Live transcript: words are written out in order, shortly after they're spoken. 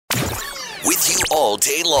with you all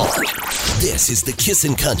day long. This is the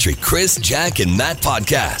Kissin' Country Chris, Jack, and Matt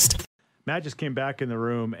podcast. Matt just came back in the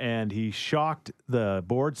room and he shocked the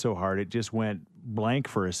board so hard it just went blank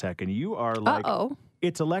for a second. You are like,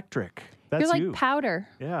 it's electric. That's You're like you. powder.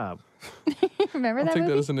 Yeah. Remember I'll that take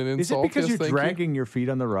movie? that as an insult. Is it because Yes, you're thank you. dragging your feet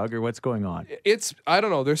on the rug or what's going on? It's, I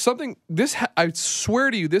don't know. There's something, I swear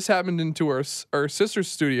to you, this happened into our sister's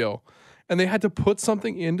studio, and they had to put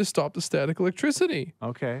something in to stop the static electricity.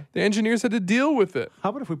 Okay. The engineers had to deal with it. How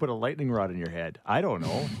about if we put a lightning rod in your head? I don't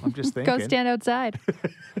know. I'm just thinking. Go stand outside.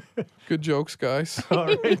 Good jokes, guys.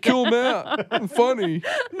 Kill Matt. I'm funny.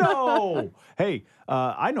 No. Hey,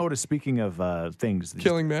 I noticed, speaking of things.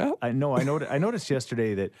 Killing Matt? I noticed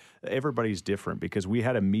yesterday that everybody's different because we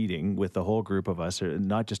had a meeting with the whole group of us,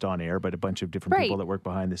 not just on air, but a bunch of different people that work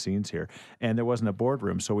behind the scenes here. And there wasn't a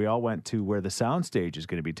boardroom. So we all went to where the sound stage is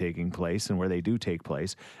going to be taking place and where they do take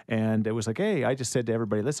place. And it was like, hey, I just said to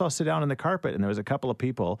everybody, let's all sit down on the carpet. And there was a couple of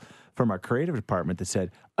people from our creative department that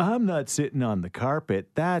said, I'm not sitting on the carpet.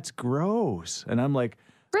 That's gross. And I'm like,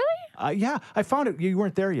 Really? yeah, I found it. You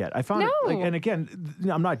weren't there yet. I found it. Like, and again,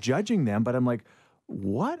 I'm not judging them, but I'm like,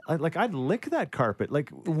 what? I'd lick that carpet. Like,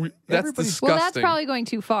 That's disgusting. Well, that's probably going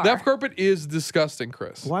too far. That carpet is disgusting,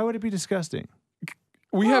 Chris. Why would it be disgusting?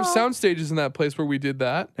 We have sound stages in that place where we did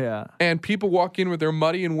that. Yeah. And people walk in with their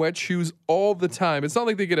muddy and wet shoes all the time. It's not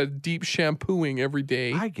like they get a deep shampooing every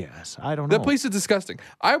day. I guess. I don't know. That place is disgusting.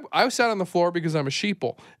 I sat on the floor because I'm a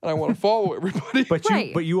sheeple and I want to follow everybody.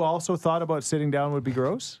 But you also thought about sitting down would be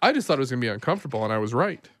gross? I just thought it was going to be uncomfortable, and I was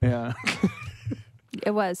right. Yeah.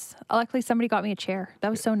 It was. Luckily, somebody got me a chair. That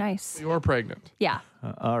was so nice. You are pregnant. Yeah.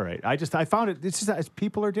 All right. I found it. It's just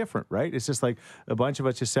people are different, right? It's just like a bunch of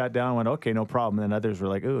us just sat down and went, okay, no problem. And then others were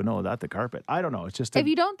like, oh, no, not the carpet. I don't know. It's just. If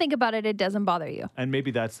you don't think about it, it doesn't bother you. And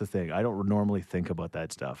maybe that's the thing. I don't normally think about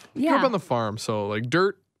that stuff. You grew up Yeah. on the farm, so like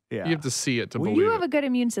dirt, Yeah. you have to see it to Well, believe You have it. a good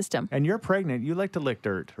immune system. And you're pregnant. You like to lick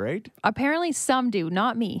dirt, right? Apparently, some do,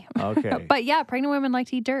 not me. Okay. But yeah, pregnant women like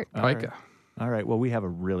to eat dirt. Pica. All right. Well, we have a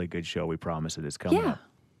really good show. We promise it is coming Yeah. up.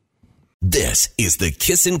 This is the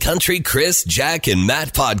Kissin' Country Chris, Jack, and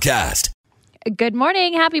Matt podcast. Good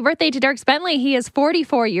morning. Happy birthday to Dirks Bentley. He is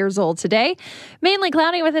 44 years old today. Mainly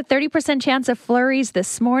cloudy with a 30% chance of flurries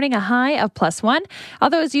this morning, a high of +1.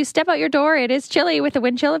 Although as you step out your door, it is chilly with a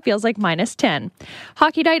wind chill. It feels like -10.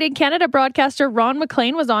 Hockey Night in Canada broadcaster Ron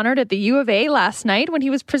MacLean was honored at the U of A last night when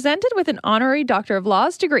he was presented with an honorary Doctor of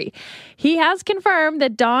Laws degree. He has confirmed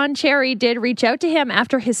that Don Cherry did reach out to him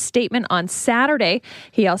after his statement on Saturday.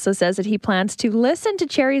 He also says that he plans to listen to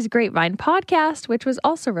Cherry's Grapevine podcast, which was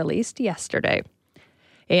also released yesterday.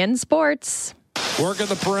 In sports. Working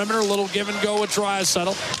the perimeter, a little give and go with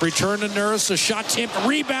Draisaitl. Return to Nurse, a shot tipped,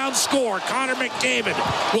 rebound, score. Connor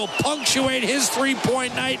McDavid will punctuate his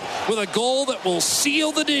three-point night with a goal that will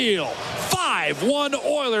seal the deal. 5-1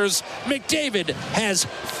 Oilers. McDavid has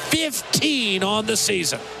 15 on the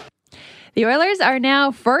season. The Oilers are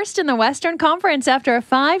now first in the Western Conference after a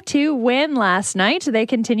 5-2 win last night. They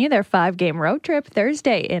continue their 5-game road trip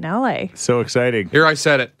Thursday in LA. So exciting. Here, I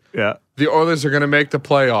said it. Yeah. The Oilers are going to make the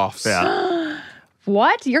playoffs. Yeah.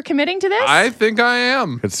 What? You're committing to this? I think I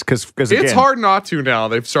am. It's because It's hard not to now.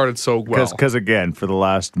 They've started so well. Because again, for the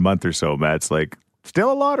last month or so, Matt's like,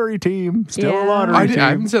 still a lottery team. Still a Yeah. lottery I team.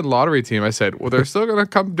 haven't said lottery team. I said, well, they're still going to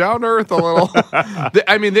come down to earth a little.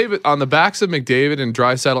 They've on the backs of McDavid and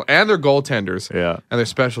Draisaitl and their goaltenders Yeah. and their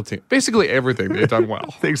special team. Basically everything they've done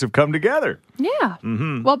well. Things have come together. Yeah.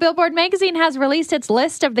 Well, Billboard magazine has released its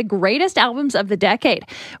list of the greatest albums of the decade.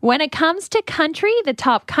 When it comes to country, the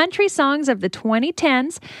top country songs of the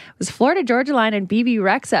 2010s was Florida Georgia Line and BB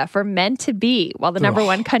Rexa for Meant to Be, while the number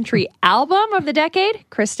one country album of the decade,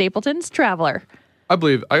 Chris Stapleton's Traveler. I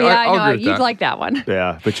believe. I'll I know. agree with You'd that. like that one.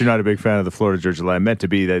 Yeah, but you're not a big fan of the Florida Georgia Line. Meant to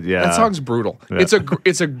Be that. Yeah, That song's brutal. Yeah.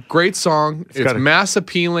 It's a great song. It's got a- mass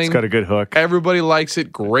appealing. It's got a good hook. Everybody likes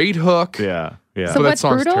it. Great hook. Yeah, yeah, So But that what's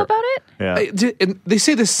song's brutal about it? yeah. And they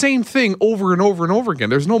say the same thing over and over and over again.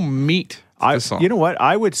 There's no meat to the song. You know what?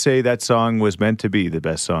 I would say that song was meant to be the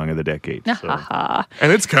best song of the decade. So.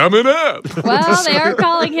 And it's coming up. Well, they are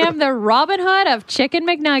calling him the Robin Hood of Chicken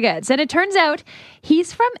McNuggets. And it turns out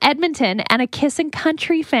he's from Edmonton and a Kissin'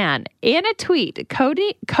 Country fan. In a tweet,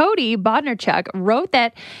 Cody Bodnarchuk wrote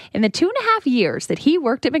that in the 2.5 years that he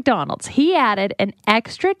worked at McDonald's, he added an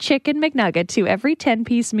extra chicken McNugget to every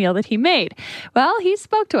 10-piece meal that he made. Well, he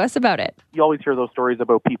spoke to us about it. You always hear those stories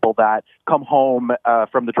about people that come home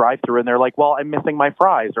from the drive-thru and they're like, well, I'm missing my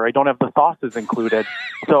fries or I don't have the sauces included.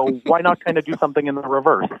 So why not kind of do something in the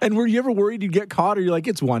reverse? And were you ever worried you'd get caught, or you're like,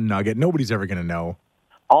 it's one nugget, nobody's ever going to know?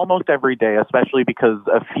 Almost every day, especially because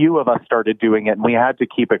a few of us started doing it and we had to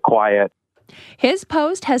keep it quiet. His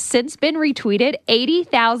post has since been retweeted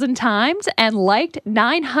 80,000 times and liked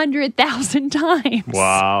 900,000 times.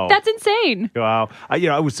 Wow. That's insane. Wow.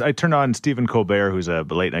 I turned on Stephen Colbert, who's a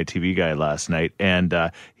late night TV guy, last night, and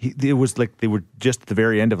it was like they were just at the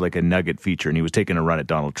very end of like a Nugget feature, and he was taking a run at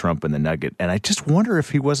Donald Trump and the Nugget. And I just wonder if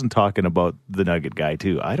he wasn't talking about the Nugget guy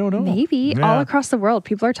too. I don't know. Maybe. Yeah. All across the world,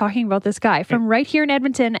 people are talking about this guy from right here in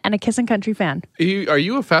Edmonton and a Kissin' Country fan. Are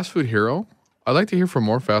you a fast food hero? I'd like to hear from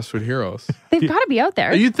more fast food heroes. They've got to be out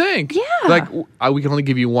there. You think? Yeah. Like, we can only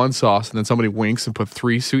give you one sauce, and then somebody winks and put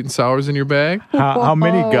 3 sweet and sours in your bag? How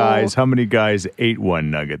many guys ate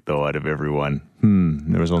one Nugget, though, out of everyone?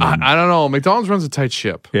 There was only... I don't know. McDonald's runs a tight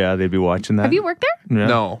ship. Yeah, they'd be watching that. Have you worked there? Yeah.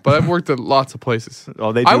 No, but I've worked at lots of places.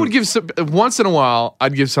 Oh, they I do. would give once in a while.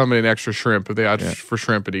 I'd give somebody an extra shrimp if they asked for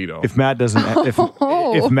shrimp at Edo. If Matt doesn't...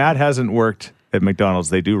 if Matt hasn't worked at McDonald's,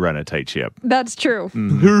 they do run a tight ship. That's true.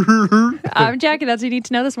 I'm Jackie. That's what you need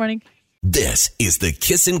to know this morning. This is the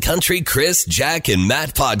Kissin' Country Chris, Jack, and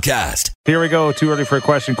Matt podcast. Here we go. Too early for a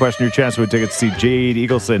question. Question your chance to win tickets to see Jade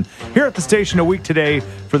Eagleson here at the station a week today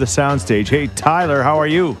for the Soundstage. Hey, Tyler, how are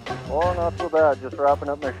you? Oh, not so bad. Just wrapping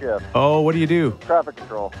up my shift. Oh, what do you do? Traffic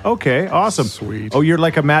control. Okay, awesome. Sweet. Oh, you're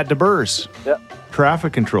like a Matt DeBurs. Yep.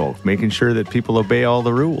 Traffic control, making sure that people obey all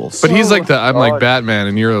the rules. But he's like I'm Oh, like Batman,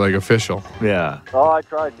 and you're like official. Yeah. Oh, I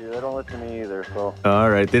tried to. They don't listen to me either, so. All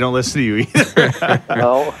right. They don't listen to you either.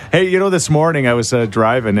 No. Hey, this morning I was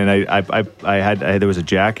driving and there was a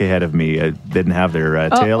jack ahead of me. Didn't have their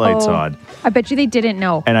taillights on. I bet you they didn't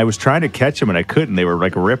know. And I was trying to catch them and I couldn't. They were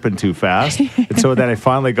like ripping too fast. And so then I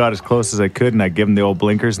finally got as close as I could and I give them the old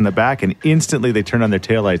blinkers in the back and instantly they turned on their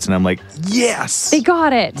taillights and I'm like, yes. They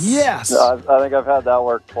got it. Yes. I think I've had that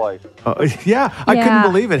work twice. Yeah. I couldn't Yeah.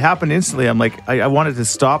 believe it happened instantly. I'm like, I wanted to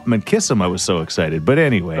stop them and kiss them. I was so excited. But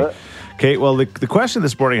anyway. Okay, well, the question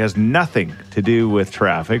this morning has nothing to do with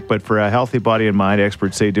traffic, but for a healthy body and mind,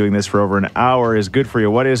 experts say doing this for over an hour is good for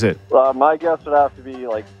you. What is it? My guess would have to be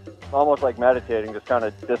like almost like meditating, just kind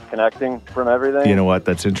of disconnecting from everything. You know what?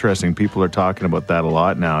 That's interesting. People are talking about that a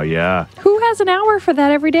lot now. Yeah. Who has an hour for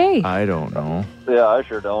that every day? I don't know. Yeah, I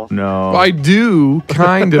sure don't. No. I do,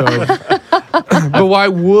 kind of. But why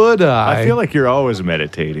would I? I feel like you're always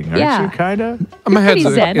meditating, aren't Yeah. you? Kind of? my head's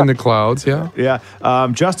pretty zen. in the clouds, yeah. Yeah.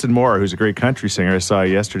 Justin Moore, who's a great country singer, I saw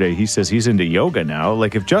yesterday. He says he's into yoga now.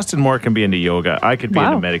 Like if Justin Moore can be into yoga, I could be Wow.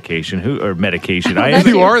 into medication. Medication. I That's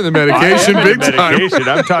am. You are in the medication, I am big into time. medication.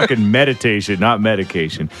 I'm talking meditation, not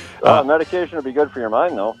medication. Medication would be good for your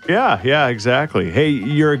mind, though. Yeah, exactly. Hey,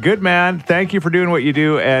 you're a good man. Thank you for doing what you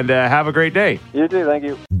do, and have a great day. You too, thank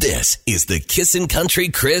you. This is the Kissin' Country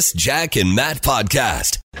Chris, Jack, and Matt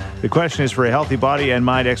podcast. The question is for a healthy body and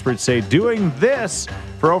mind. Experts say doing this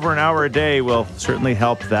for over an hour a day will certainly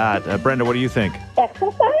help that. Brenda, what do you think?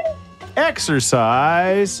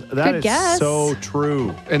 Exercise. That Good is guess. so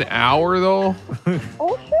true. An hour, though?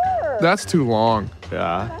 Oh, sure. That's too long.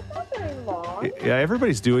 Yeah. That's not very long. Yeah,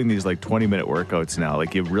 everybody's doing these like 20-minute workouts now.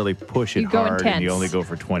 Like you really push it You go hard and you intense. only go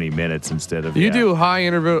for 20 minutes instead of You do high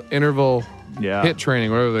interval Yeah. hit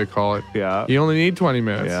training, whatever they call it. Yeah. You only need 20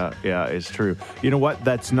 minutes. Yeah, it's true. You know what?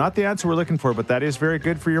 That's not the answer we're looking for, but that is very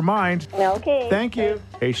good for your mind. Okay. Thank you.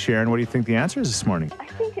 Hey, Sharon, what do you think the answer is this morning? I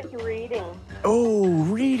think it's reading. Oh,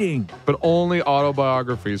 reading. But only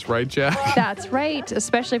autobiographies, right, Jack? That's right,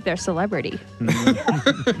 especially if they're celebrity.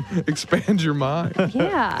 Expand your mind.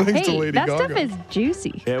 Yeah. Thanks to Hey, Lady that Gaga. stuff is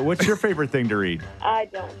juicy. Yeah, what's your favorite thing to read? I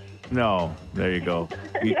don't. No, there you go.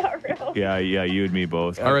 Not really. Yeah, you and me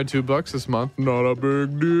both. I read $2 this month. Not a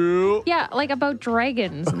big deal. Yeah, like about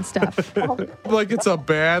dragons and stuff. Like it's a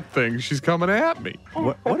bad thing. She's coming at me.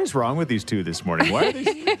 What is wrong with these two this morning? Why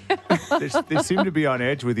are they seem to be on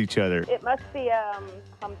edge with each other. It must be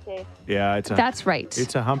hump day. Yeah, That's right.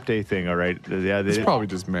 It's a hump day thing, all right. Yeah, It's probably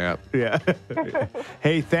just Matt. yeah.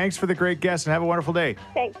 Hey, thanks for the great guest and have a wonderful day.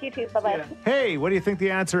 Thanks, you too. Bye-bye. Hey, what do you think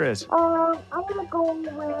the answer is? I'm going to go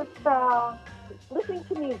with listening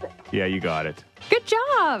to music. Yeah, you got it. Good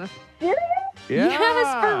job. Serious? Yeah.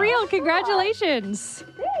 Yes, for real. Congratulations.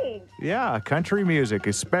 Thanks. Yeah, country music,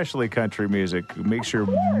 especially country music, makes your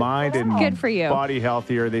mind and Good for you. body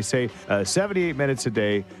healthier. They say 78 minutes a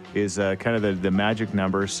day is kind of the magic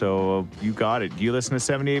number, so you got it. Do you listen to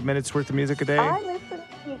 78 minutes worth of music a day? I listen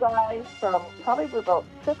to you guys from probably about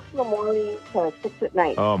 6 in the morning to 6 at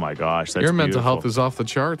night. Oh my gosh, that's Your mental beautiful. health is off the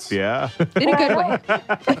charts. Yeah. In a good way.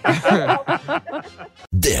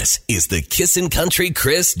 This is the Kissin' Country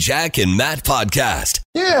Chris, Jack, and Matt podcast.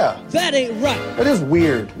 Yeah. That ain't right. That is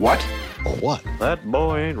weird. What? Or what? That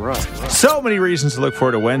boy ain't right. So many reasons to look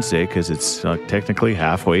forward to Wednesday because it's technically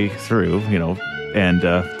halfway through, and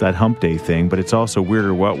that hump day thing, but it's also Weird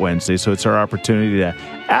or What Wednesday, so it's our opportunity to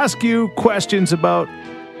ask you questions about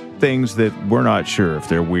things that we're not sure if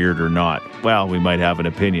they're weird or not. Well, we might have an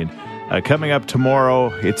opinion. Coming up tomorrow,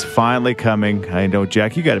 it's finally coming. I know,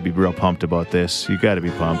 Jack, you got to be real pumped about this. You got to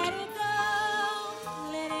be pumped.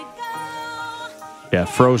 Yeah,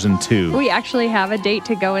 Frozen 2. We actually have a date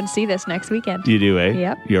to go and see this next weekend. You do, eh?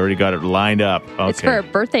 Yep. You already got it lined up. Okay. It's for a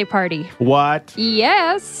birthday party. What?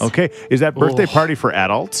 Yes. Okay. Is that birthday party for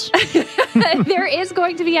adults? There is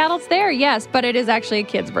going to be adults there, yes, but it is actually a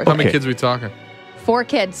kid's birthday. How many kids are we talking? 4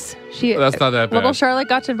 kids. That's not that bad. Little Charlotte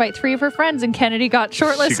got to invite 3 of her friends, and Kennedy got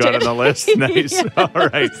shortlisted. She got on the list. Nice. Yes. All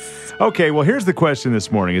right. Okay, well, here's the question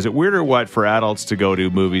this morning. Is it weird or what for adults to go to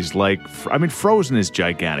movies like, Frozen is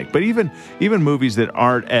gigantic, but even movies that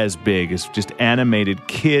aren't as big, as just animated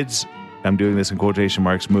kids, I'm doing this in quotation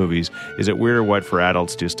marks, movies, is it weird or what for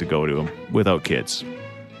adults just to go to them without kids?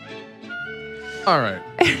 All right.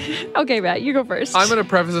 Okay, Matt, you go first. I'm going to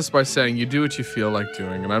preface this by saying you do what you feel like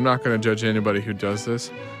doing, and I'm not going to judge anybody who does this.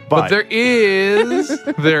 But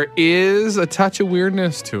there is a touch of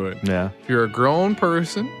weirdness to it. Yeah. If you're a grown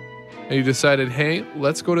person and you decided, hey,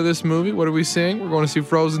 let's go to this movie. What are we seeing? We're going to see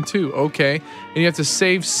Frozen 2. Okay. And you have to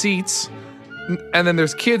save seats. And then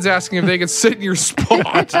there's kids asking if they can sit in your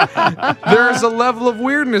spot. There's a level of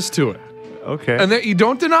weirdness to it. Okay. And that you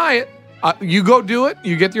don't deny it. You go do it.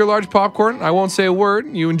 You get your large popcorn. I won't say a word.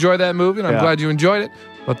 You enjoy that movie, and I'm glad you enjoyed it.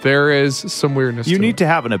 But there is some weirdness to it. You need to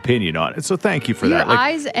have an opinion on it, so thank you for Your that.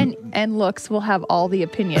 eyes and looks will have all the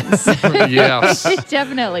opinions. Yes.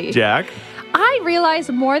 Definitely. Jack? I realize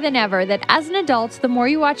more than ever that as an adult, the more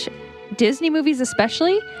you watch Disney movies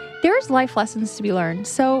especially, there's life lessons to be learned.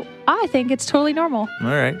 So I think it's totally normal. All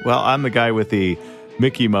right. Well, I'm the guy with the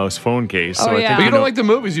Mickey Mouse phone case. So I think But you don't like the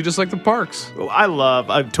movies. You just like the parks. I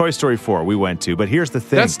love Toy Story 4 we went to, but here's the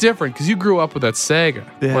thing. That's different because you grew up with that saga.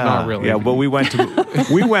 Yeah, But not really. Yeah, but we went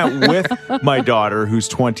with my daughter who's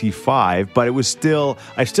 25, but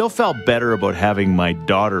I still felt better about having my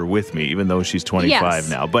daughter with me, even though she's 25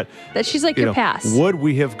 now. But that she's like your pass. Would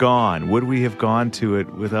we have gone to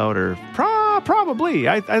it without her? Probably.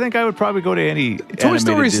 I think I would probably go to any Toy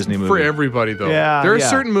Story Disney movie. For everybody, though. Yeah, there are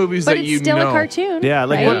certain movies but that you know. it's still a cartoon. Yeah,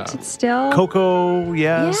 like right? It's still Coco.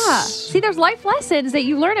 Yes. Yeah. See, there's life lessons that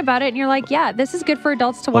you learn about it, and you're like, yeah, this is good for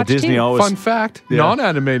adults to watch Disney too. always. Fun fact: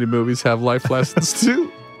 non-animated movies have life lessons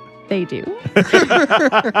too. They do.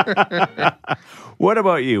 What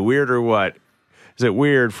about you? Weird or what? Is it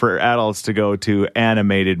weird for adults to go to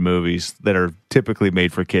animated movies that are typically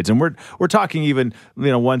made for kids? And we're talking even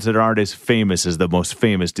ones that aren't as famous as the most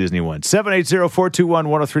famous Disney ones.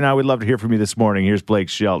 780-421-1039. We'd love to hear from you this morning. Here's Blake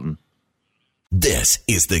Shelton. This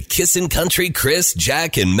is the Kissin' Country Chris,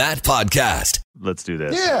 Jack, and Matt podcast. Let's do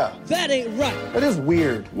this. Yeah. That ain't right. That is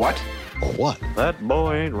weird. What? What? That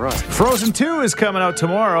boy ain't right. Frozen 2 is coming out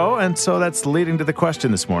tomorrow, and so that's leading to the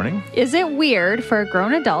question this morning. Is it weird for a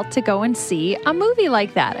grown adult to go and see a movie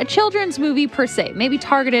like that? A children's movie per se, maybe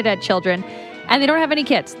targeted at children, and they don't have any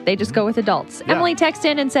kids. They just go with adults. Yeah. Emily texts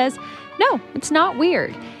in and says, no, it's not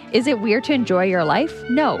weird. Is it weird to enjoy your life?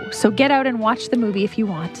 No. So get out and watch the movie if you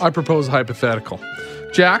want. I propose a hypothetical.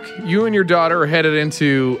 Jack, you and your daughter are headed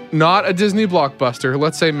into not a Disney blockbuster,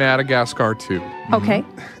 let's say Madagascar 2. Okay.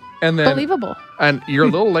 And then, Believable. And you're a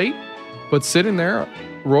little late, but sitting there,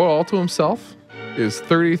 roll all to himself, is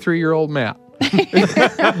 33-year-old Matt.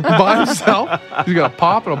 By himself. He's got a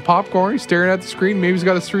pop and a popcorn. He's staring at the screen. Maybe he's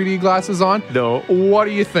got his 3D glasses on. No. What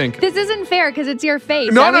do you think? This isn't fair because it's your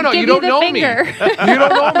face. No, I would no. give You don't the know finger. me. You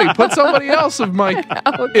don't know me. Put somebody else of my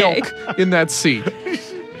Okay. ilk in that seat.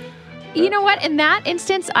 You know what? In that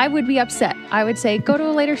instance, I would be upset. I would say, go to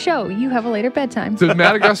a later show. You have a later bedtime. Did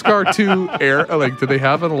Madagascar 2 air? Do they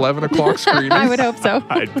have an 11 o'clock screening? I would hope so.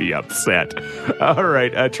 I'd be upset. All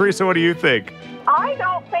right. Teresa, what do you think? I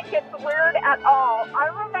don't think it's weird at all. I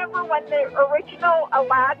remember when the original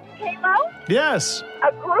Aladdin came out, Yes.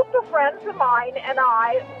 a group of friends of mine and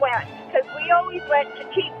I went, because we always went to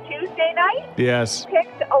Cheap Tuesday night, Yes.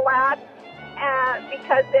 picked Aladdin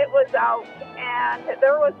because it was out, and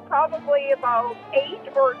there was probably about 8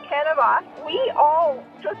 or 10 of us. We all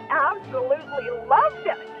just absolutely loved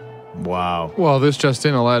it. Wow. Well, this Just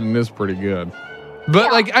In Aladdin is pretty good.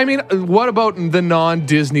 But, what about the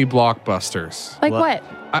non-Disney blockbusters? Like what?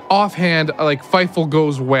 Offhand, Fightful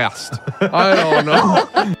Goes West. I don't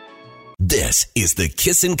know. This is the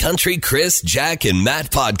Kissin' Country Chris, Jack, and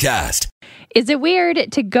Matt podcast. Is it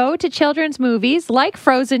weird to go to children's movies like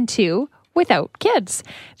Frozen 2 without kids.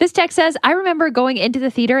 This text says, I remember going into the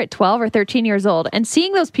theater at 12 or 13 years old and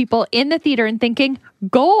seeing those people in the theater and thinking,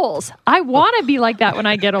 goals. I want to be like that when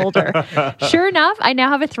I get older. Sure enough, I now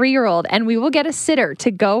have a 3-year-old and we will get a sitter to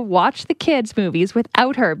go watch the kids' movies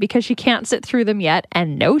without her because she can't sit through them yet,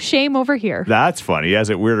 and no shame over here. That's funny. Is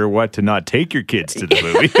it weird or what to not take your kids to the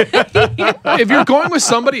movie? If you're going with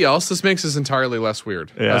somebody else, this makes this entirely less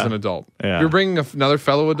weird as an adult. Yeah. You're bringing another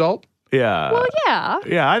fellow adult? Yeah. Well, yeah.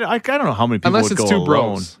 Yeah, I don't know how many people Unless would it's go two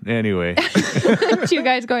alone. bros. Anyway. 2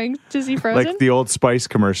 guys going to see Frozen? Like the Old Spice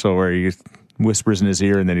commercial where he whispers in his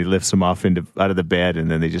ear and then he lifts him off out of the bed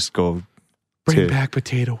and then they just go Bring back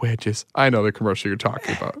potato wedges. I know the commercial you're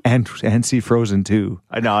talking about. and see Frozen 2.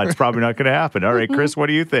 I know it's probably not going to happen. All right, Chris, what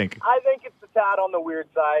do you think? I think it's a tad on the weird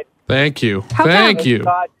side. Thank you. How Thank come? you.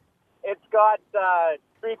 It's got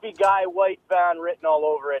creepy guy white van written all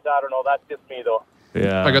over it. I don't know. That's just me, though.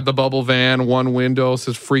 Yeah. I got the bubble van, one window,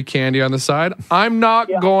 says free candy on the side. I'm not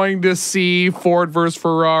going to see Ford versus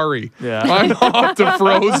Ferrari. Yeah. I'm off to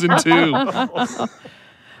Frozen 2.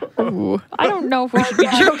 Ooh, I don't know if we should be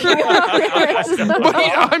joking about this. But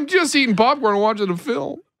I'm just eating popcorn and watching a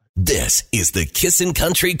film. This is the Kissin'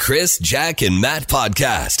 Country Chris, Jack, and Matt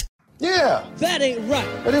podcast. Yeah. That ain't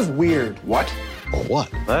right. That is weird. What? What?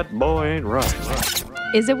 That boy ain't right.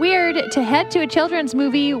 Is it weird to head to a children's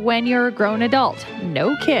movie when you're a grown adult?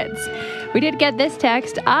 No kids. We did get this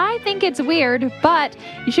text. I think it's weird, but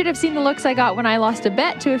you should have seen the looks I got when I lost a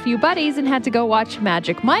bet to a few buddies and had to go watch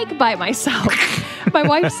Magic Mike by myself. My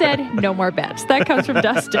wife said, no more bets. That comes from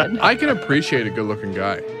Dustin. I can appreciate a good-looking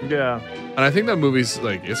guy. Yeah. And I think that movie's,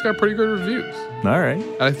 it's got pretty good reviews. All right.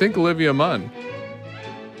 And I think Olivia Munn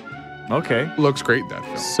Okay. looks great in that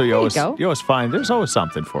film. So you always find there's always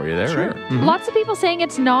something for you there, Sure. right? Mm-hmm. Lots of people saying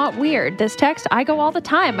it's not weird. This text, I go all the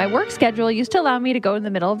time. My work schedule used to allow me to go in the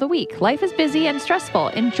middle of the week. Life is busy and stressful.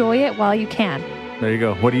 Enjoy it while you can. There you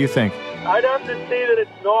go. What do you think? I'd have to say that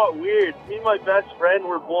it's not weird. Me and my best friend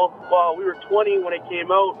were both, we were 20 when it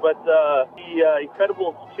came out, but the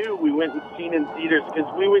Incredibles 2 we went and seen in theaters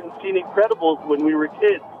because we went and seen Incredibles when we were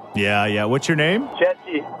kids. Yeah. What's your name?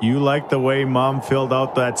 Jesse. You like the way Mom filled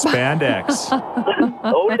out that spandex.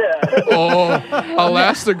 Oh, yeah. Oh,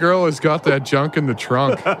 Elastigirl has got that junk in the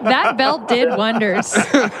trunk. That belt did wonders.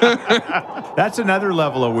 That's another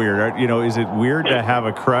level of weird. Is it weird to have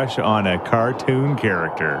a crush on a cartoon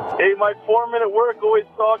character? Hey, my foreman at work always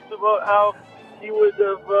talks about how he would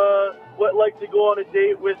have liked to go on a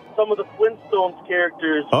date with some of the Flintstones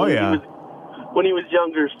characters when he was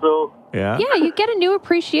younger, so... Yeah? Yeah, you get a new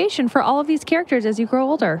appreciation for all of these characters as you grow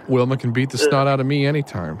older. Wilma can beat the snot out of me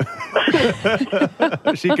anytime.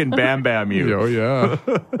 She can bam you. Oh, yeah.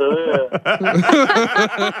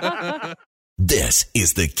 This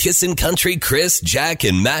is the Kissin' Country Chris, Jack,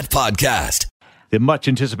 and Matt podcast. The much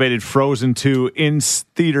anticipated Frozen 2 in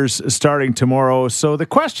theaters starting tomorrow. So the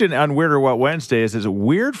question on Weird or What Wednesday is it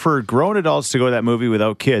weird for grown adults to go to that movie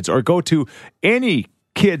without kids or go to any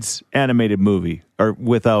kids animated movie or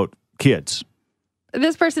without kids?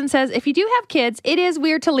 This person says, if you do have kids, it is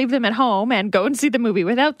weird to leave them at home and go and see the movie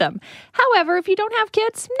without them. However, if you don't have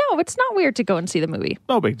kids, no, it's not weird to go and see the movie.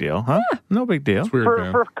 No big deal, huh? Yeah. No big deal. It's weird,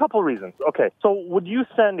 man. For a couple reasons. Okay, so would you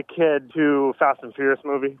send a kid to Fast and Furious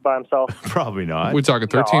movie by himself? Probably not. We talking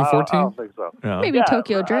 13, 14? I don't think so. No. Maybe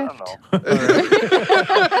Tokyo Drift. That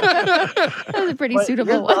was a pretty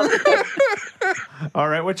suitable one. All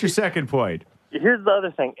right, what's your second point? Here's the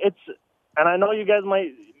other thing. And I know you guys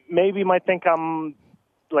might think I'm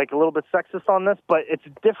like a little bit sexist on this, but it's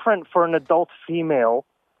different for an adult female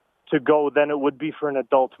to go than it would be for an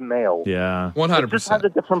adult male. Yeah. 100%. It just has a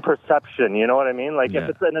different perception, you know what I mean? Like if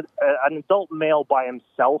it's an adult male by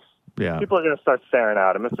himself, people are going to start staring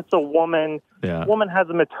at him. If it's a woman, woman has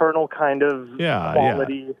a maternal kind of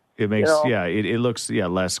quality. Yeah. It makes, it looks,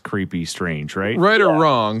 less creepy, strange, right? Right or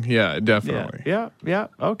wrong, definitely. Yeah.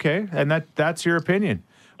 Okay. And that's your opinion.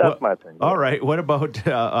 That's my opinion. All right. What about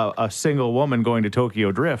a single woman going to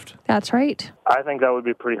Tokyo Drift? That's right. I think that would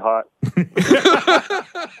be pretty hot.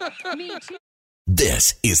 Me too.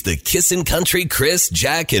 This is the Kissin' Country Chris,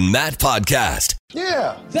 Jack, and Matt podcast.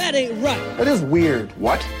 Yeah. That ain't right. That is weird.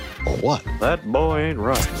 What? What? That boy ain't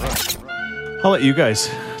right. I'll let you guys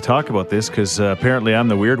talk about this because apparently I'm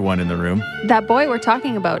the weird one in the room. That boy we're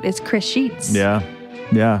talking about is Chris Sheets. Yeah.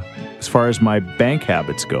 As far as my bank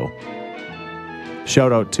habits go.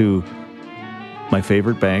 Shout out to my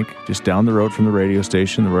favorite bank, just down the road from the radio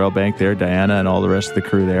station, the Royal Bank there, Diana and all the rest of the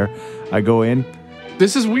crew there. I go in.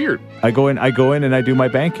 This is weird. I go in and I do my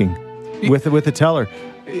banking with the teller.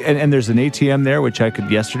 And there's an ATM there, which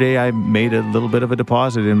yesterday I made a little bit of a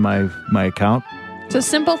deposit in my account. So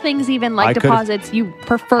simple things, even like I could've- deposits, you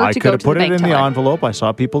prefer I to could go have to put the it bank in the teller. envelope. I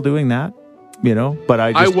saw people doing that, but I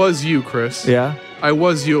I just was you, Chris. yeah. I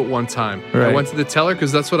was you at one time. I Right. went to the teller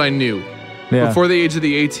because that's what I knew. Yeah. Before the age of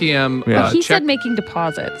the ATM Yeah. He check. said making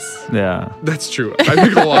deposits. Yeah. That's true. I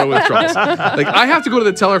make a lot of withdrawals. Like, I have to go to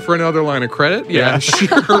the teller for another line of credit. Yeah, sure.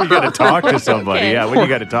 You got to talk to somebody. Okay. Yeah, when you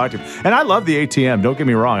got to talk to them. And I love the ATM. Don't get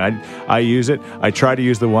me wrong. I use it. I try to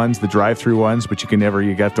use the drive-through ones, but you can never.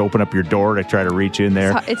 You have to open up your door to try to reach in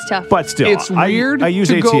there. It's tough. But still, It's weird I use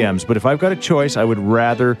to go- ATMs, but if I've got a choice, I would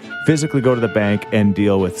rather physically go to the bank and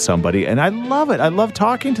deal with somebody. And I love it. I love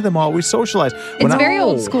talking to them all. We socialize. It's very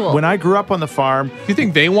old school. When I grew up on the farm, Do you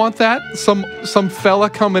think they want that? Some fella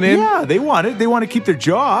coming in? yeah, they want it. They want to keep their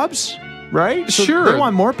jobs, right? So Sure. They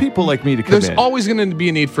want more people like me to come There's in. always going to be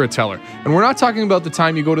a need for a teller. And we're not talking about the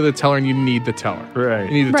time you go to the teller and you need the teller. Right.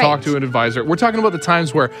 You need to Right. talk to an advisor. We're talking about the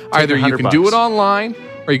times where either you can $100 do it online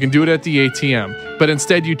or you can do it at the ATM. But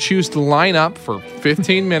instead you choose to line up for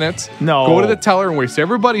 15 minutes, No. go to the teller and waste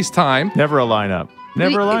everybody's time. Never a lineup.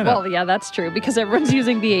 Never a lineup. Well, yeah, that's true because everyone's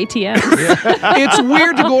using the ATM. It's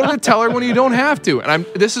weird to go to the teller when you don't have to. And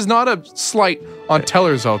this is not a slight on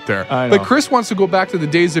tellers out there. I know. Like Chris wants to go back to the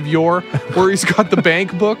days of yore where he's got the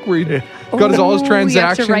bank book where he got all his Ooh, you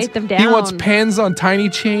have to transactions. write them He wants down. pens on tiny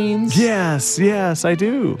chains. Yes, I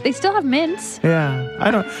do. They still have mints. Yeah,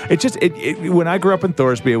 I don't. It just when I grew up in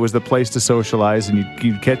Thorsby, it was the place to socialize, and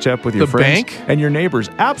you'd catch up with your The friends bank? and your neighbors.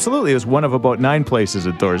 Absolutely, it was one of about 9 places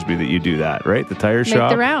in Thorsby that you do that. Right, the tire Make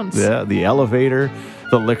shop, the rounds. yeah, the elevator,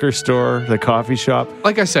 the liquor store, the coffee shop.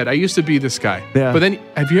 Like I said, I used to be this guy. Yeah. But then,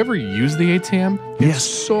 have you ever used the ATM? Yes. It's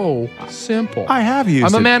so simple. I have used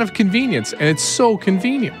I'm a it. man of convenience, and it's so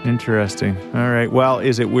convenient. Interesting. All right. Well,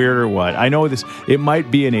 is it weird or what? I know this. It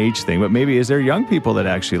might be an age thing, but maybe is there young people that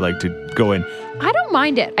actually like to go in? I don't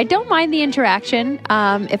mind it. I don't mind the interaction.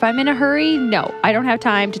 If I'm in a hurry, no, I don't have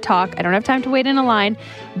time to talk. I don't have time to wait in a line.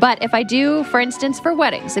 But if I do, for instance, for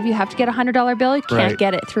weddings, if you have to get a $100 bill, you can't Right.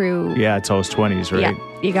 get it through. Yeah, it's always 20s, right? Yeah,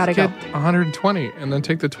 you got to go. Get 120 and then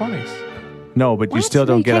take the 20s. No, but you What? still No,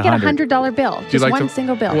 don't you get can't get a $100. $100 bill. Do you Just like one to-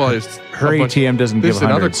 single bill. Well, it's Her a bunch- ATM doesn't This give is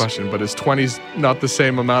another hundreds. question, but is 20s not the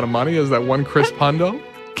same amount of money as that one Chris Pundo?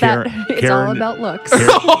 It's all about looks.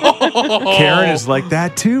 Karen is like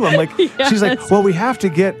that too. I'm like, she's like, Yes. well, we have to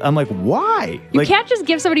get. I'm like, why? You Like, can't just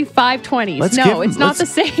give somebody 520s. let's No, give 'em- it's not the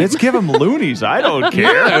let's- same. Let's give them loonies. I don't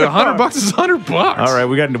care. Yeah, $100 is $100. All right,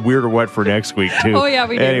 we got into weird or what for next week too. Oh, yeah,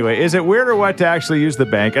 we do. Anyway, is it weird or what to actually use the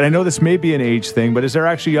bank? And I know this may be an age thing, but is there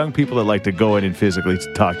actually young people that like to go in and physically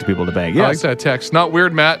talk to people at the bank? I like Yes. that text. Not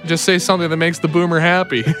weird, Matt. Just say something that makes the boomer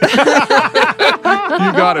happy. You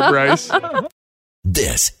got it, Bryce.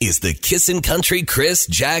 This is the Kissin' Country Chris,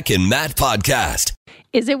 Jack, and Matt podcast.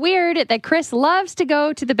 Is it weird that Chris loves to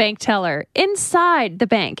go to the bank teller inside the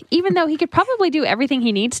bank, even though he could probably do everything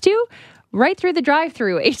he needs to right through the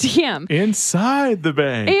drive-through ATM? Inside the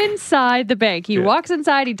bank. Inside the bank. He walks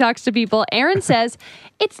inside, he talks to people. Aaron says,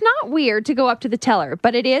 it's not weird to go up to the teller,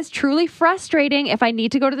 but it is truly frustrating if I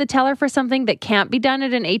need to go to the teller for something that can't be done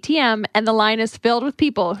at an ATM and the line is filled with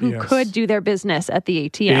people who Yes. could do their business at the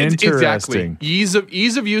ATM. Interesting. Exactly.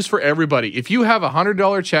 Ease of use for everybody. If you have a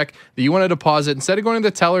 $100 check that you want to deposit, instead of going to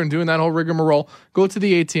the teller and doing that whole rigmarole, go to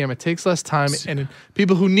the ATM. It takes less time, and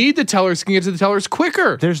people who need the tellers can get to the tellers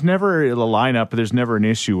quicker. There's never a lineup. There's never an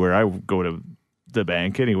issue where I go to the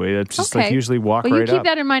bank anyway. It's just like usually walk well, right you keep up.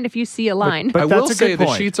 that in mind if you see a line. But I that's will a say good the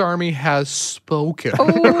point. Sheets Army has spoken.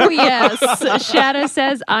 Oh, yes. Shada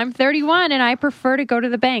says, I'm 31 and I prefer to go to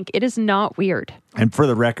the bank. It is not weird. And for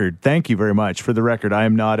the record, thank you very much. For the record, I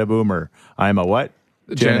am not a boomer. I am a what?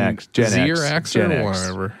 Gen X. Z or X or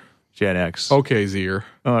whatever. Gen X. Okay, Zier.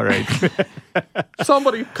 All right.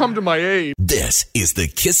 Somebody come to my aid. This is the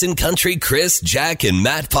Kissin' Country Chris, Jack, and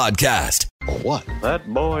Matt podcast. What?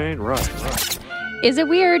 That boy ain't right. Is it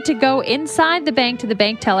weird to go inside the bank to the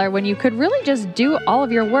bank teller when you could really just do all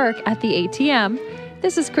of your work at the ATM?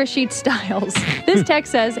 This is Chris Sheet Styles. This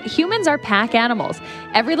text says, humans are pack animals.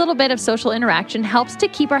 Every little bit of social interaction helps to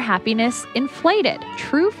keep our happiness inflated.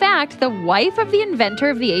 True fact, the wife of the inventor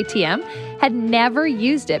of the ATM had never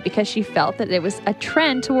used it because she felt that it was a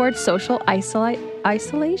trend towards social isolation.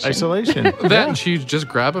 Isolation. That and she just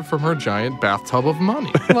grab it from her giant bathtub of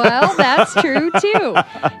money. Well, that's true too.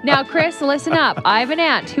 Now, Chris, listen up. I have an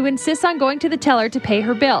aunt who insists on going to the teller to pay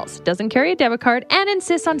her bills, doesn't carry a debit card, and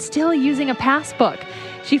insists on still using a passbook.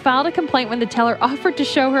 She filed a complaint when the teller offered to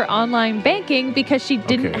show her online banking because she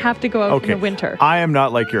didn't have to go out in the winter. I am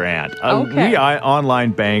not like your aunt. Okay. I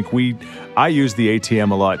online bank. I use the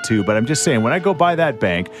ATM a lot too, but I'm just saying when I go by that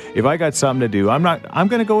bank, if I got something to do, I'm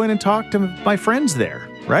going to go in and talk to my friends there.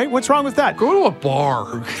 right? What's wrong with that? Go to a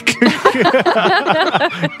bar.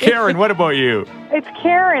 Karen, what about you? It's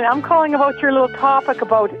Karen. I'm calling about your little topic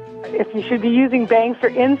about if you should be using banks or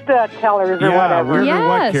Insta tellers or whatever. Yeah,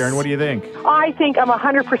 what, Karen? What do you think? I think I'm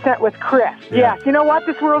 100% with Chris. Yeah. Yes. You know what?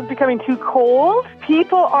 This world's becoming too cold.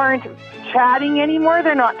 People aren't chatting anymore.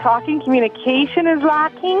 They're not talking. Communication is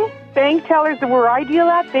lacking. Bank tellers, where I deal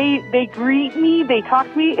at, they greet me. They talk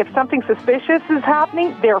to me. If something suspicious is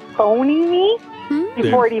happening, they're phoning me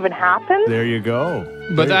before it even happens. There you go.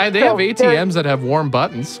 But they have ATMs that have warm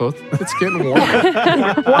buttons, so it's getting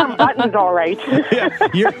warmer. Warm buttons, all right.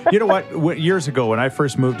 You know what? Years ago, when I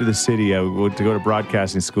first moved to the city, to go to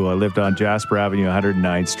broadcasting school, I lived on Jasper Avenue,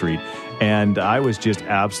 109th Street. And I was just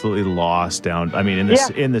absolutely lost in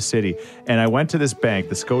the city. And I went to this bank,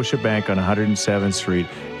 the Scotia Bank on 107th Street,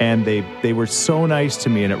 and they were so nice to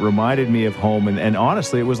me, and it reminded me of home. And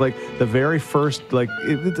honestly, it was like the very first,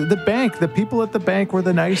 the bank, the people at the bank were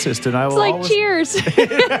the nicest. And I It's will like always... Cheers.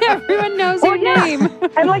 Everyone knows your name.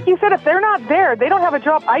 And like you said, if they're not there, they don't have a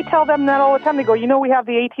job. I tell them that all the time. They go, we have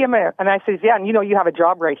the ATM there. And I say, yeah, and you have a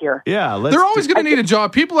job right here. Yeah. They're always going to need a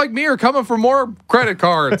job. People like me are coming for more credit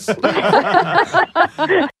cards.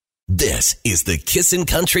 This is the Kissin'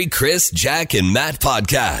 Country Chris, Jack, and Matt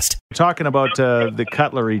podcast. Talking about the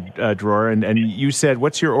cutlery drawer, and you said,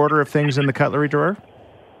 what's your order of things in the cutlery drawer?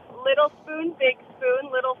 Little spoon, big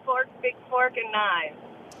spoon, little fork, big fork, and knife.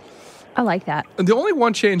 I like that. The only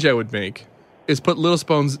one change I would make is put little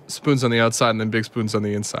spoons on the outside and then big spoons on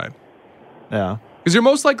the inside. Yeah. Because you're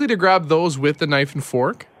most likely to grab those with the knife and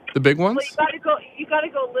fork, the big ones. Well, you gotta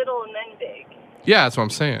go little and then big. Yeah, that's what I'm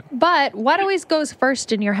saying. But what always goes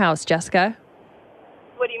first in your house, Jessica?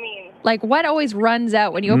 What do you mean? Like, what always runs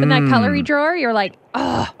out when you open that cutlery drawer? You're like,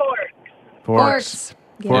 ugh. Forks.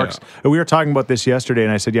 Forks. We were talking about this yesterday,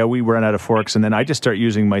 and I said, we run out of forks, and then I just start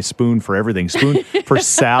using my spoon for everything. Spoon for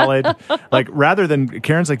salad. Like, rather than,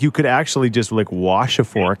 Karen's like, you could actually just, wash a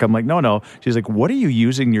fork. I'm like, no. She's like, what are you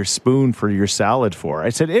using your spoon for your salad for? I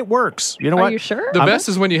said, it works. You know what? Are you sure? The best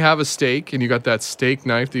is when you have a steak, and you got that steak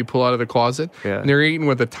knife that you pull out of the closet, and they're eating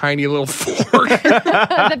with a tiny little fork.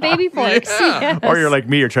 The baby forks. Yeah. Yes. Or you're like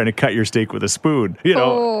me, you're trying to cut your steak with a spoon.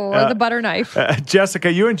 Or the butter knife.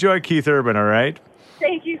 Jessica, you enjoy Keith Urban, all right?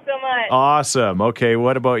 Thank you so much. Awesome. Okay,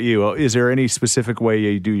 what about you? Is there any specific way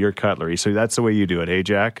you do your cutlery? So that's the way you do it, hey,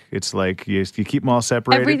 Jack? It's like you keep them all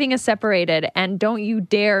separated? Everything is separated, and don't you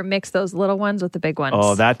dare mix those little ones with the big ones.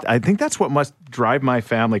 Oh, I think that's what must drive my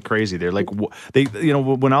family crazy. They're like,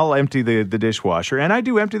 when I'll empty the dishwasher, and I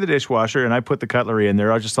do empty the dishwasher, and I put the cutlery in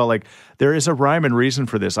there, I'll just all like, there is a rhyme and reason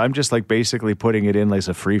for this. I'm just basically putting it in like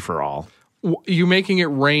a free-for-all. You making it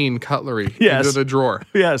rain cutlery Yes. into the drawer.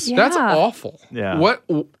 Yes. Yeah. That's awful. Yeah. What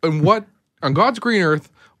on God's green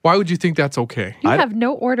earth, why would you think that's okay? You have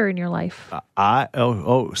no order in your life.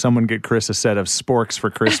 Someone get Chris a set of sporks for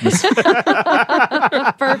Christmas.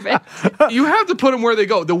 Perfect. You have to put them where they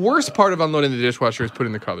go. The worst part of unloading the dishwasher is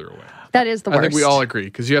putting the cutlery away. That is the worst. I think we all agree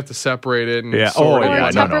because you have to separate it and Yeah. sort Oh, it. yeah.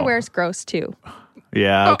 Or no. Tupperware's gross too.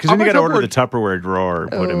 Yeah, because Oh, then you my got to order Tupperware- the Tupperware drawer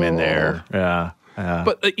and put them in there. Yeah.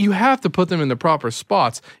 But you have to put them in the proper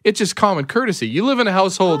spots. It's just common courtesy. You live in a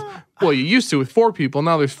household, well, you used to with 4 people.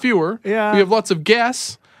 Now there's fewer. Yeah. We have lots of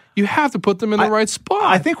guests. You have to put them in the right spot.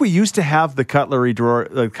 I think we used to have the cutlery drawer,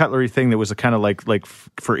 the cutlery thing that was a kind of like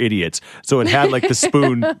for idiots. So it had the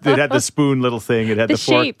spoon. It had the spoon little thing. It had the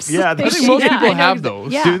fork. shapes. Yeah, I think most Yeah, people I know have exactly.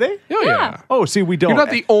 those. Yeah. Do they? Oh, yeah. Oh, see, we don't. You're not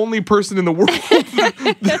the only person in the world.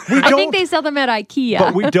 I think they sell them at IKEA.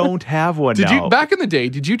 But we don't have one Did now. you back in the day?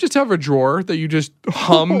 Did you just have a drawer that you just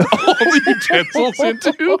hummed all the utensils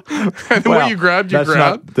into, and the way you grabbed, you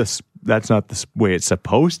grabbed? That's not the way it's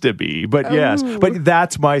supposed to be. But yes, but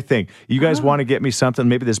that's my thing. You guys want to get me something?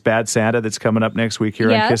 Maybe this Bad Santa that's coming up next week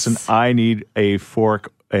here on Kissin'. I need a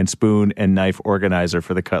fork and spoon and knife organizer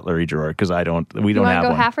for the cutlery drawer because we don't have one. You want to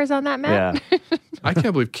go halfers on that, Matt? Yeah. I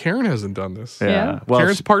can't believe Karen hasn't done this. Yeah. Well,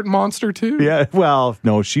 Karen's part monster too. Yeah. Well,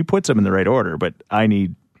 no, she puts them in the right order, but I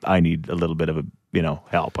need a little bit of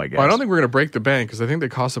help, I guess. Well, I don't think we're going to break the bank because I think they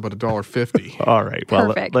cost about $1.50. All right. Well,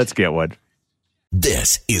 Perfect. let's get one.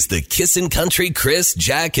 This is the Kissin' Country Chris,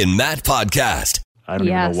 Jack, and Matt podcast. I don't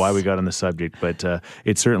even know why we got on the subject, but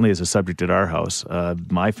it certainly is a subject at our house.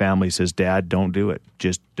 My family says, Dad, don't do it.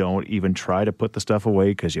 Just don't even try to put the stuff away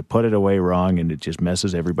because you put it away wrong and it just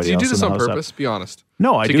messes everybody Do you else do this in the on house purpose? up. Be honest.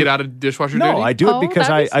 No, I do. To get out of dishwasher duty? No, I do it because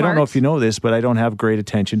that'd be I don't know smart. if you know this, but I don't have great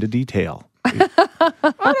attention to detail.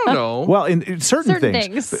 I don't know. Well, in certain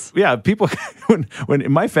things. Yeah, people,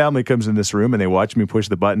 when my family comes in this room and they watch me push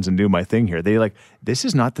the buttons and do my thing here, they like, this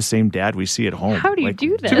is not the same dad we see at home. How do you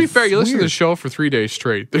do this? To be fair, you listen to the show for 3 days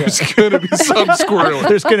straight. There's going to be some squirreling.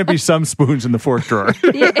 There's going to be some spoons in the fork drawer.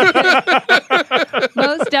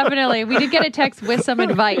 Most definitely. We did get a text with some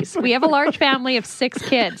advice. We have a large family of 6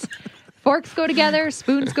 kids. Forks go together,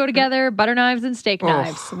 spoons go together, butter knives and steak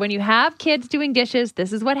knives. When you have kids doing dishes,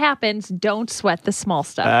 this is what happens. Don't sweat the small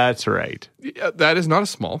stuff. That's right. Yeah, that is not a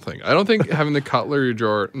small thing. I don't think having the cutlery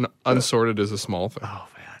drawer unsorted is a small thing. Oh,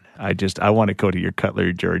 man. I want to go to your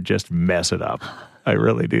cutlery drawer and just mess it up. I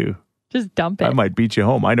really do. Just dump it. I might beat you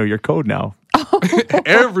home. I know your code now.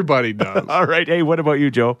 Everybody does. All right. Hey, what about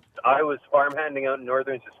you, Joe? I was farmhanding out in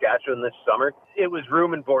northern Saskatchewan this summer. It was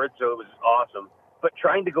room and board, so it was awesome. But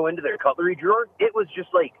trying to go into their cutlery drawer, it was just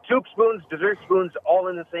like soup spoons, dessert spoons, all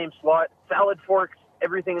in the same slot, salad forks,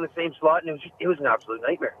 everything in the same slot, and it was an absolute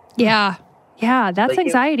nightmare. Yeah, that's like,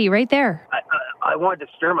 anxiety right there. I wanted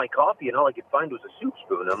to stir my coffee, and all I could find was a soup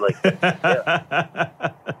spoon. I'm like,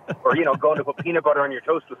 yeah. Or, going to put peanut butter on your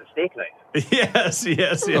toast with a steak knife. Yes.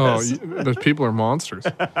 Oh, those people are monsters.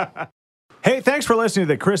 Hey, thanks for listening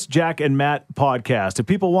to the Chris, Jack, and Matt podcast. If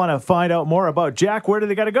people want to find out more about Jack, where do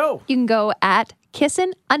they got to go? You can go at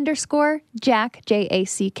kissin_Jack,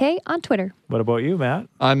 Jack, on Twitter. What about you, Matt?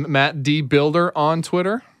 I'm Matt D. Builder on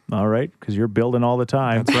Twitter. All right, because you're building all the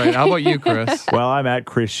time. That's right. How about you, Chris? Well, I'm at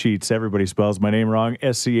Chris Sheets. Everybody spells my name wrong,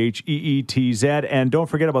 SCHEETZ. And don't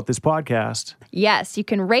forget about this podcast. Yes, you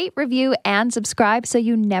can rate, review, and subscribe so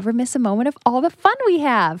you never miss a moment of all the fun we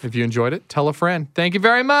have. If you enjoyed it, tell a friend. Thank you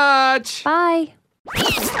very much. Bye.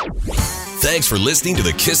 Thanks for listening to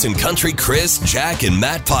the Kissin' Country Chris, Jack, and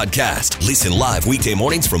Matt podcast. Listen live weekday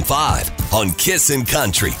mornings from 5 on Kissin'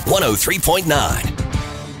 Country 103.9.